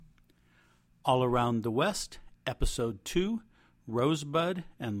All Around the West, Episode 2, Rosebud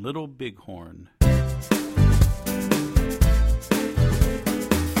and Little Bighorn.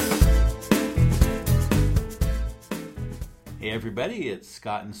 Hey everybody, it's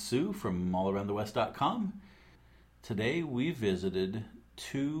Scott and Sue from allaroundthewest.com. Today we visited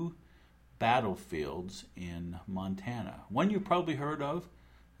two battlefields in Montana. One you probably heard of,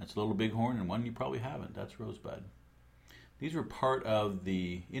 that's Little Bighorn, and one you probably haven't, that's Rosebud. These were part of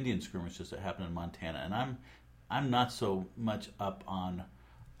the Indian skirmishes that happened in Montana, and I'm not so much up on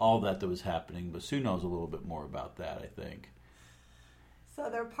all that was happening, but Sue knows a little bit more about that, I think. So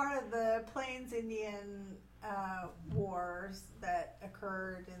they're part of the Plains Indian wars that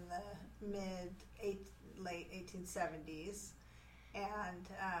occurred in the late 1870s, and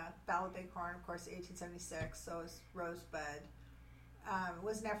Battle of Bighorn, of course, 1876. So is Rosebud. It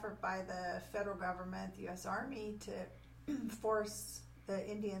was an effort by the federal government, the U.S. Army, to force the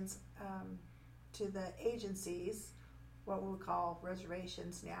Indians to the agencies, what we call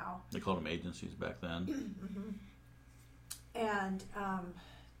reservations now. They called them agencies back then. Mm-hmm. And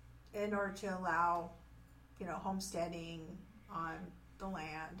in order to allow, homesteading on the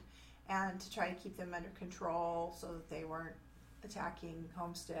land, and to try to keep them under control so that they weren't attacking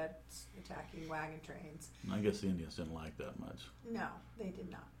homesteads, attacking wagon trains. I guess the Indians didn't like that much. No, they did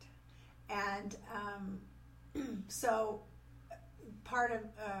not. And so part of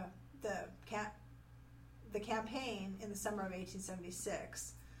the campaign in the summer of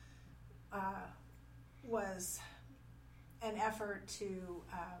 1876 was an effort to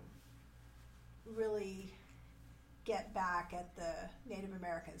really get back at the Native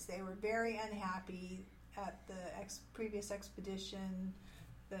Americans. They were very unhappy at the previous expedition,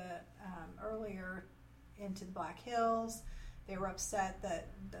 earlier into the Black Hills. They were upset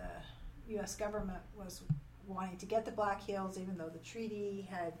that the U.S. government was wanting to get the Black Hills, even though the treaty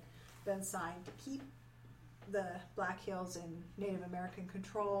had been signed to keep the Black Hills in Native American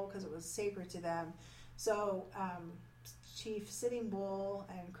control because it was sacred to them. So Chief Sitting Bull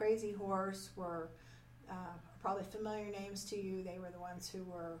and Crazy Horse were probably familiar names to you. They were the ones who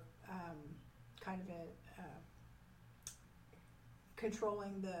were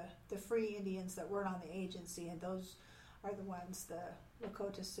controlling the free Indians that weren't on the agency, and those are the ones, the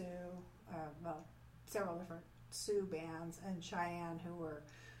Lakota Sioux, several different Sioux bands, and Cheyenne, who were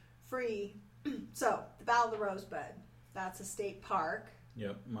free. So, the Battle of the Rosebud, that's a state park.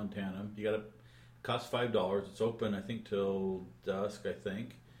 Yep, Montana. You got to cost $5. It's open, I think, till dusk.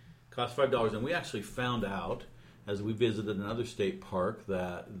 Cost $5, and we actually found out as we visited another state park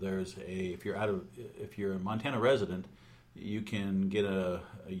that there's if you're a Montana resident, you can get a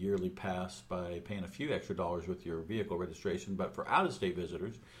yearly pass by paying a few extra dollars with your vehicle registration. But for out-of-state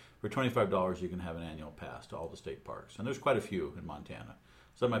visitors, for $25, you can have an annual pass to all the state parks. And there's quite a few in Montana,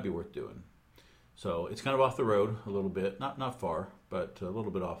 so that might be worth doing. So it's kind of off the road a little bit, not far, but a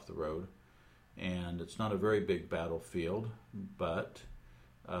little bit off the road. And it's not a very big battlefield, but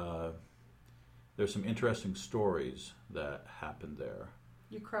there's some interesting stories that happened there.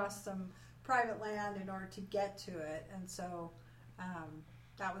 You cross some private land in order to get to it, and so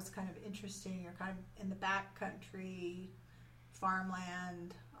that was kind of interesting. You're kind of in the back country,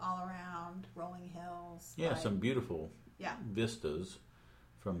 farmland all around, rolling hills. Yeah, some beautiful vistas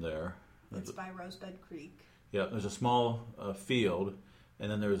from there. It's by Rosebud Creek. Yeah, there's a small field, and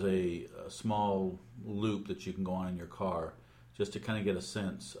then there's a small loop that you can go on in your car just to kind of get a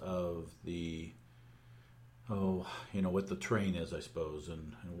sense of what the terrain is, I suppose,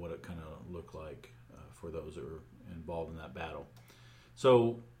 and what it kind of looked like for those that were involved in that battle.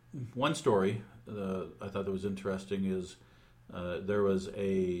 So one story I thought that was interesting is there was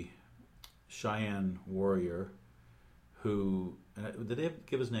a Cheyenne warrior who, did they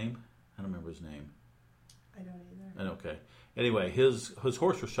give his name? I don't remember his name. I don't either. Okay. Anyway, his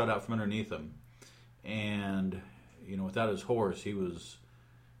horse was shot out from underneath him, and without his horse, he was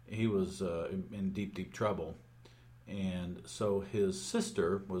in deep trouble. And so his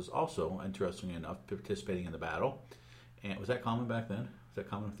sister was also, interestingly enough, participating in the battle. And was that common back then? Was that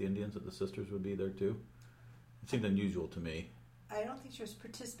common with the Indians that the sisters would be there too? It seemed unusual to me. I don't think she was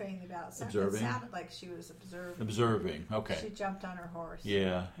participating in the battle. Observing? It sounded like she was observing. Observing, okay. She jumped on her horse.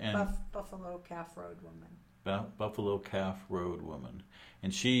 Yeah. And Buffalo Calf Road woman. Buffalo Calf Road woman.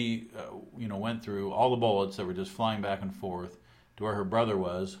 And she, went through all the bullets that were just flying back and forth to where her brother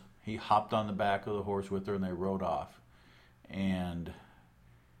was. He hopped on the back of the horse with her, and they rode off. And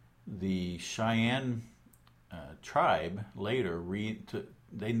the Cheyenne tribe later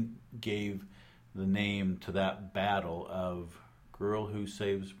they gave the name to that battle of Girl Who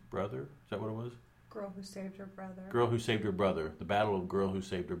Saves Brother. Is that what it was? Girl Who Saved Her Brother. Girl Who Saved Her Brother. The Battle of Girl Who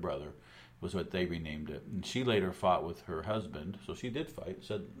Saved Her Brother was what they renamed it. And she later fought with her husband. So she did fight.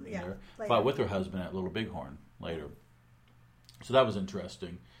 Said there, fought with her husband at Little Bighorn later. So that was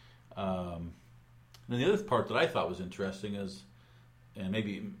interesting. And the other part that I thought was interesting is, and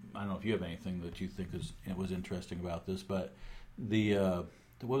maybe I don't know if you have anything that you think was interesting about this, but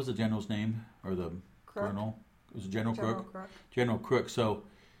what was the general's name, or the colonel? It was General Crook. General Crook. So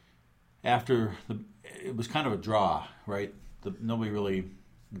after it was kind of a draw, right? Nobody really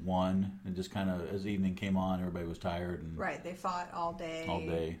won, and just kind of as evening came on, everybody was tired. And right, they fought all day. All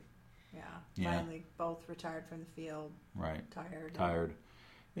day. Yeah. Finally, both retired from the field. Right. Tired.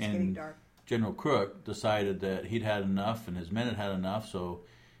 It's getting dark. General Crook decided that he'd had enough, and his men had enough, so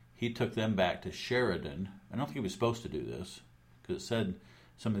he took them back to Sheridan. I don't think he was supposed to do this, because it said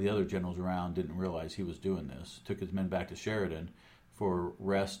some of the other generals around didn't realize he was doing this. Took his men back to Sheridan for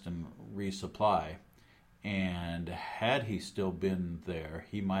rest and resupply. And had he still been there,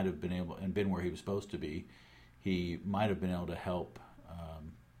 he might have been able, and been where he was supposed to be, he might have been able to help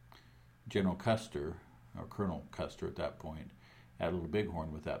General Custer, or Colonel Custer at that point, at Little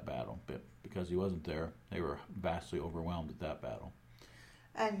Bighorn with that battle. But because he wasn't there, they were vastly overwhelmed at that battle.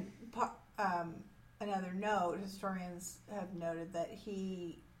 And another note, historians have noted that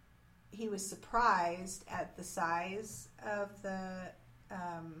he was surprised at the size of the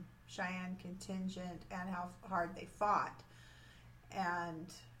Cheyenne contingent and how hard they fought.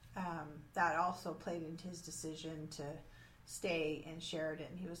 And that also played into his decision to stay in Sheridan.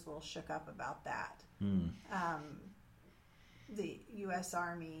 He was a little shook up about that. The U.S.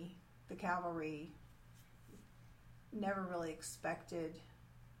 Army, the cavalry, never really expected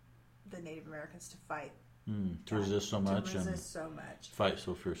the Native Americans to fight. To resist so much. Fight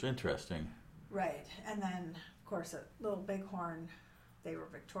so fierce. Interesting. Right. And then, of course, at Little Bighorn, they were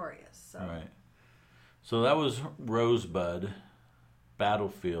victorious. So. Right. So that was Rosebud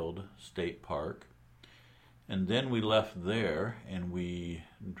Battlefield State Park. And then we left there and we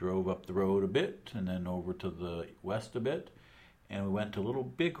drove up the road a bit and then over to the west a bit. And we went to Little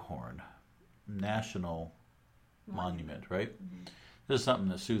Bighorn National Monument, right? Mm-hmm. This is something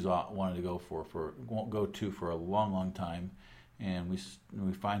that Sue's wanted to go to for a long, long time. And we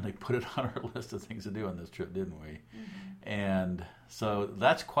finally put it on our list of things to do on this trip, didn't we? Mm-hmm. And so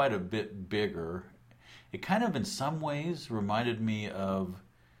that's quite a bit bigger. It kind of, in some ways, reminded me of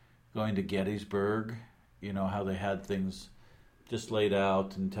going to Gettysburg. You know, how they had things just laid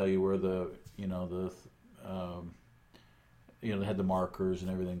out and tell you where they had the markers and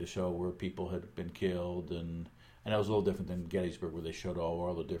everything to show where people had been killed, and that was a little different than Gettysburg, where they showed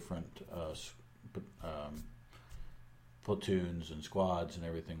all the different platoons and squads and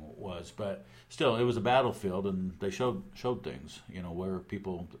everything was. But still, it was a battlefield, and they showed things,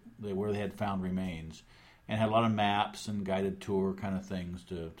 where they had found remains, and had a lot of maps and guided tour kind of things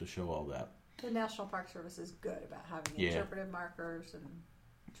to show all that. The National Park Service is good about having interpretive markers and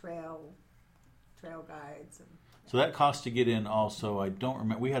trail guides. So that cost to get in also, I don't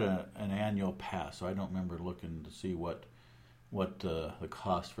remember. We had an annual pass, so I don't remember looking to see what the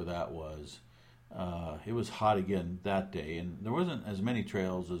cost for that was. It was hot again that day, and there wasn't as many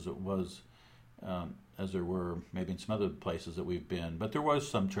trails as it was as there were maybe in some other places that we've been, but there was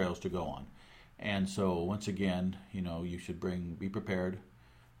some trails to go on. And so once again, you should be prepared.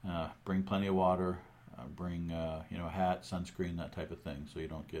 Bring plenty of water, bring a hat, sunscreen, that type of thing, so you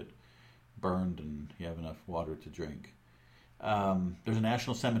don't get burned and you have enough water to drink. There's a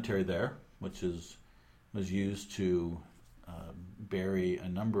national cemetery there, which was used to bury a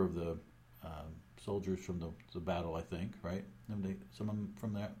number of the soldiers from the battle, I think, right? Some of them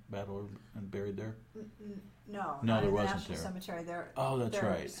from that battle are buried there? No, there wasn't there. Cemetery. There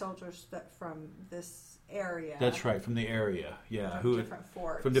right. Soldiers from this area. That's right, from the area, yeah. From different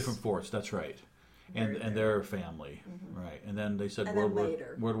forts. From different forts, that's right. And their family, mm-hmm. right. And then they said World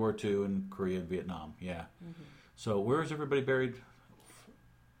War II and Korea and Vietnam, yeah. Mm-hmm. So where is everybody buried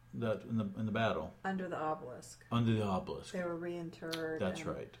in the battle? Under the obelisk. Under the obelisk. They were reinterred. That's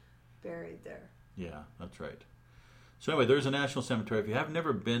right. Buried there. Yeah, that's right. So anyway, there's a national cemetery. If you have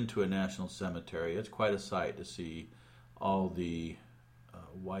never been to a national cemetery, it's quite a sight to see all the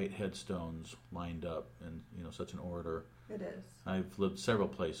white headstones lined up in such an order. It is. I've lived several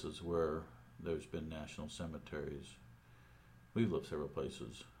places where there's been national cemeteries. We've lived several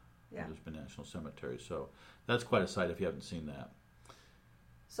places where there's been national cemeteries. So that's quite a sight if you haven't seen that.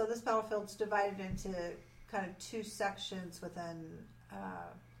 So this battlefield's divided into kind of two sections with an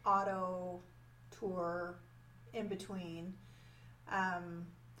auto tour in between.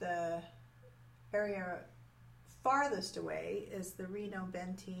 The area farthest away is the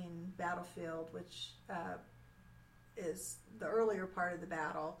Reno-Benteen battlefield, which is the earlier part of the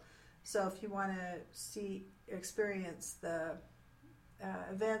battle. So if you want to experience the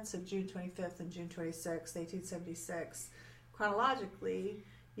events of June 25th and June 26th, 1876, chronologically,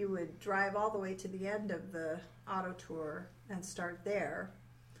 you would drive all the way to the end of the auto tour and start there,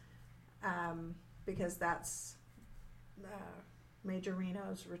 because that's Major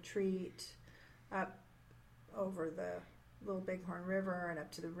Reno's retreat up over the Little Bighorn River and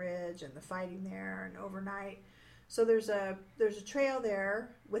up to the ridge and the fighting there and overnight. So there's a trail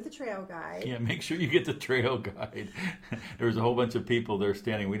there with a trail guide. Yeah, make sure you get the trail guide. There was a whole bunch of people there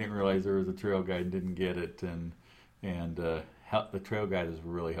standing. We didn't realize there was a trail guide and didn't get it, and the trail guide is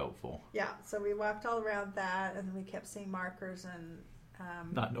really helpful. Yeah, so we walked all around that, and then we kept seeing markers and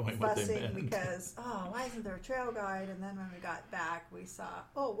not knowing what they fussing meant. because, why isn't there a trail guide? And then when we got back, we saw,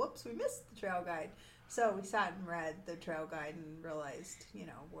 whoops, we missed the trail guide. So we sat and read the trail guide and realized,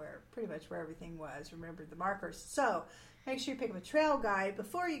 where everything was, remembered the markers. So make sure you pick up a trail guide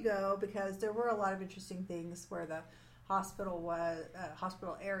before you go, because there were a lot of interesting things where the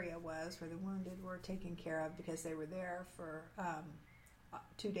hospital area was, where the wounded were taken care of, because they were there for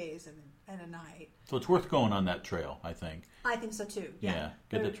 2 days and a night. So it's worth going on that trail, I think. I think so too. Yeah,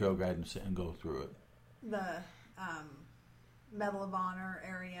 get the trail guide and sit and go through it. The Medal of Honor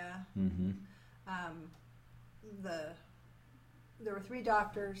area. Mm-hmm. There were 3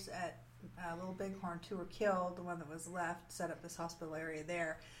 doctors at Little Bighorn. 2 were killed. The one that was left set up this hospital area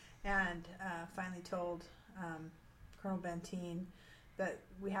there, and finally told Colonel Benteen that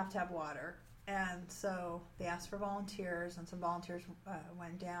we have to have water. And so they asked for volunteers, and some volunteers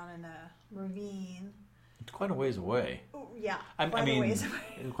went down in a ravine. It's quite a ways away. Yeah, quite a ways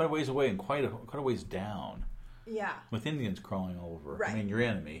away and quite a ways down. Yeah. With Indians crawling all over. Right. I mean, your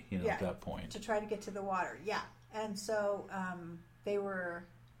enemy, at that point. To try to get to the water, yeah. And so they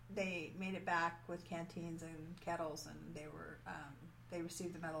made it back with canteens and kettles, and they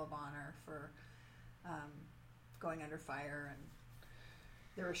received the Medal of Honor for going under fire, and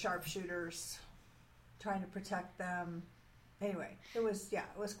there were sharpshooters trying to protect them. Anyway, it was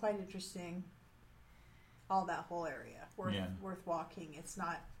quite interesting. All that whole area worth walking. It's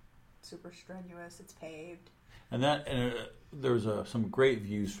not super strenuous. It's paved. And there's some great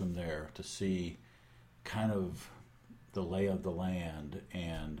views from there to see kind of the lay of the land,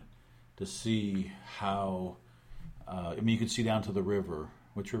 and to see how you could see down to the river.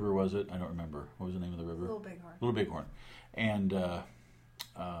 Which river was it? I don't remember. What was the name of the river? Little Bighorn. And a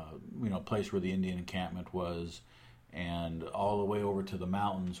place where the Indian encampment was, and all the way over to the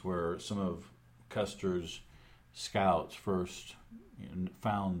mountains where some of Custer's scouts first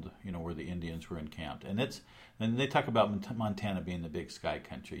found where the Indians were encamped. And they talk about Montana being the big sky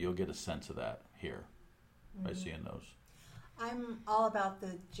country. You'll get a sense of that here by seeing those. I'm all about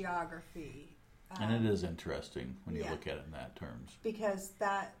the geography. And it is interesting when you look at it in that terms. Because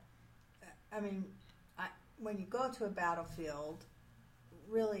when you go to a battlefield,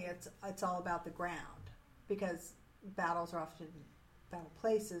 really it's all about the ground. Because battle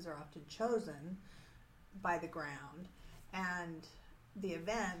places are often chosen by the ground, and the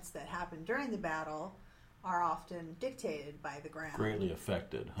events that happen during the battle are often dictated by the ground. Greatly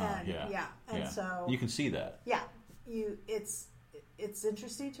affected, huh? And so you can see that. Yeah, it's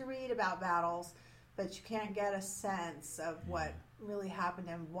interesting to read about battles, but you can't get a sense of what really happened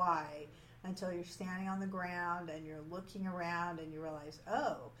and why until you're standing on the ground and you're looking around and you realize,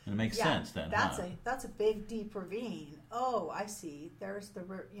 and it makes sense then. That's a big deep ravine. Oh, I see. There's the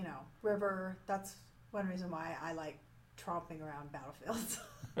river. That's one reason why I like tromping around battlefields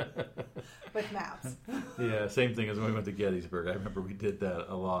with maps. Yeah, same thing as when we went to Gettysburg. I remember we did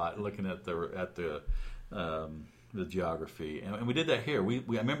that a lot, looking at the geography, and we did that here. I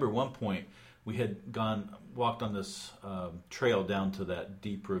remember at one point we had walked on this trail down to that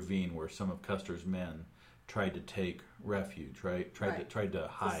deep ravine where some of Custer's men tried to take refuge, right? Tried to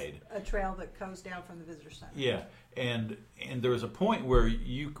hide. A trail that goes down from the visitor center. Yeah, and there was a point where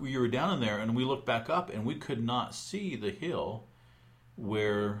you were down in there, and we looked back up, and we could not see the hill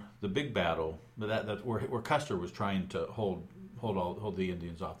where the big battle where Custer was trying to hold the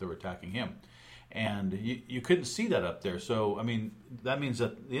Indians off. They were attacking him, and you couldn't see that up there. So that means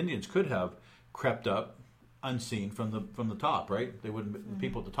that the Indians could have crept up unseen from the top, right? They wouldn't. Mm-hmm. The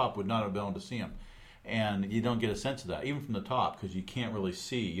people at the top would not have been able to see them. And you don't get a sense of that, even from the top, because you can't really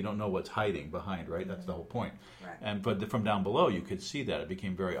see. You don't know what's hiding behind, right? That's the whole point. Right. But from down below, you could see that. It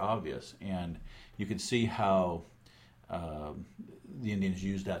became very obvious. And you could see how the Indians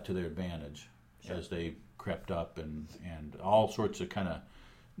used that to their advantage as they crept up, and all sorts of kind of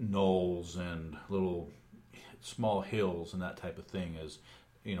knolls and little small hills and that type of thing as,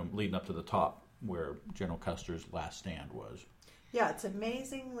 leading up to the top where General Custer's last stand was. Yeah, it's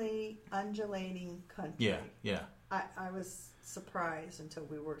amazingly undulating country. Yeah. I was surprised until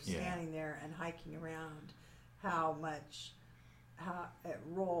we were standing there and hiking around how it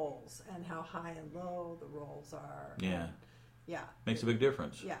rolls and how high and low the rolls are. Yeah. Yeah. Makes a big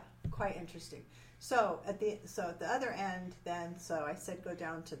difference. Yeah, quite interesting. So at the other end, then, so I said go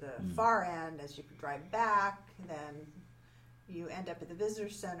down to the far end as you drive back, then you end up at the visitor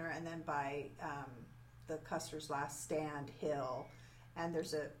center, and then by the Custer's Last Stand hill, and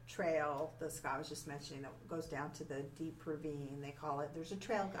there's a trail that Scott was just mentioning that goes down to the deep ravine, they call it. There's a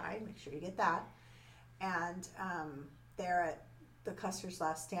trail guide, make sure you get that. And there at the Custer's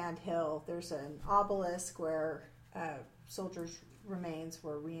Last Stand hill, there's an obelisk where soldiers' remains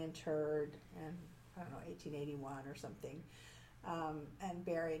were reinterred in, 1881 or something, and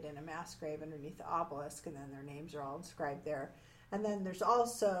buried in a mass grave underneath the obelisk, and then their names are all inscribed there. And then there's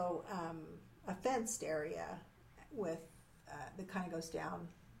also a fenced area with that kind of goes down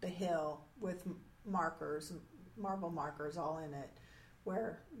the hill with marble markers all in it,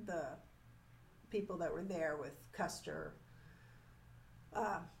 where the people that were there with Custer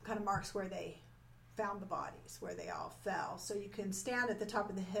kind of marks where they found the bodies, where they all fell. So you can stand at the top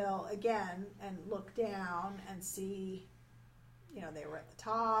of the hill again and look down and see, they were at the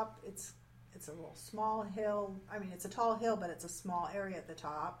top. It's a little small hill. I mean, it's a tall hill, but it's a small area at the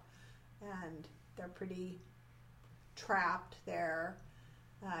top, and they're pretty trapped there.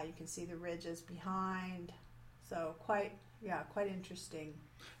 You can see the ridges behind. So quite interesting.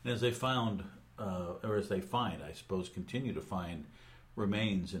 And as they found, or as they find, I suppose, continue to find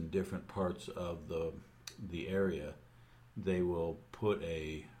remains in different parts of the area, they will put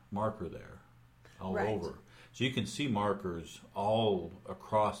a marker there all over. So you can see markers all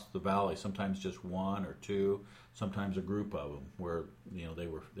across the valley, sometimes just one or two, sometimes a group of them, where they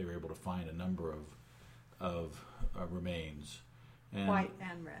were able to find a number of remains. And white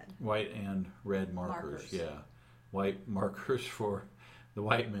and red markers. Yeah. White markers for the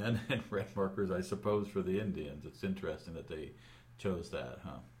white men and red markers, I suppose, for the Indians. It's interesting that they chose that,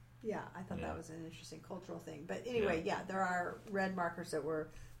 huh? Yeah, I thought that was an interesting cultural thing. But anyway, there are red markers that were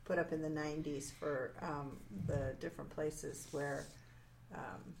put up in the 90s for the different places where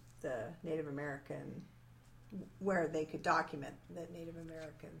the Native American, where they could document that Native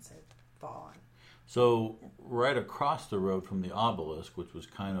Americans had fallen. So right across the road from the obelisk, which was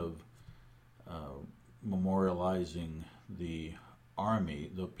kind of memorializing the army,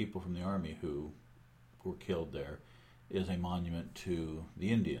 the people from the army who were killed there, is a monument to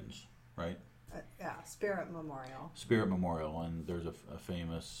the Indians, right? Spirit Memorial. Spirit Memorial, and there's a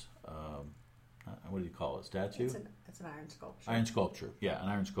famous, what do you call it, statue? It's an iron sculpture. Iron sculpture, yeah, an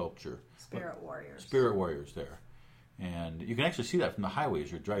iron sculpture. Spirit Warriors. Spirit Warriors there. And you can actually see that from the highway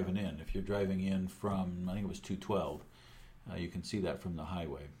as you're driving in. If you're driving in from, I think it was 212, you can see that from the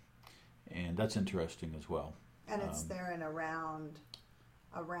highway. And that's interesting as well. And it's there in a round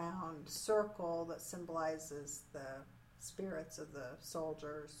circle that symbolizes the spirits of the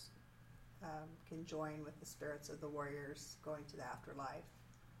soldiers can join with the spirits of the warriors going to the afterlife.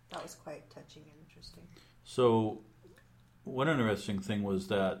 That was quite touching and interesting. So one interesting thing was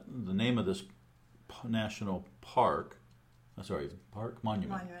that the name of this national park,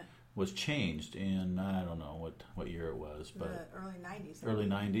 monument, was changed in, I don't know what year it was, but the early 90s. Early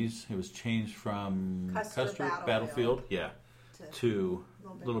 90s. It was changed from Custer Battlefield, to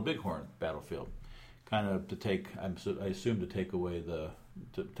Little Bighorn Battlefield, kind of to take, I assume, to take away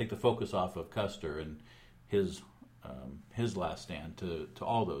to take the focus off of Custer and his last stand to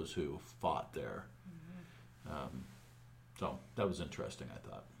all those who fought there. Mm-hmm. So that was interesting, I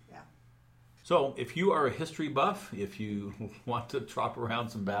thought. Yeah. So if you are a history buff, if you want to trot around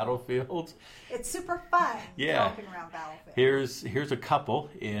some battlefields, it's super fun. Tropping around battlefields. Here's a couple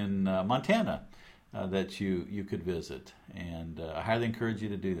in Montana that you could visit, and I highly encourage you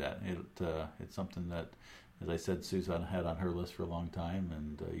to do that. It's something that, as I said, Susan had on her list for a long time,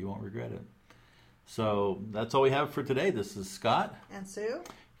 and you won't regret it. So that's all we have for today. This is Scott and Sue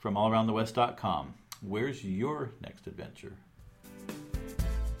from allaroundthewest.com. Where's your next adventure?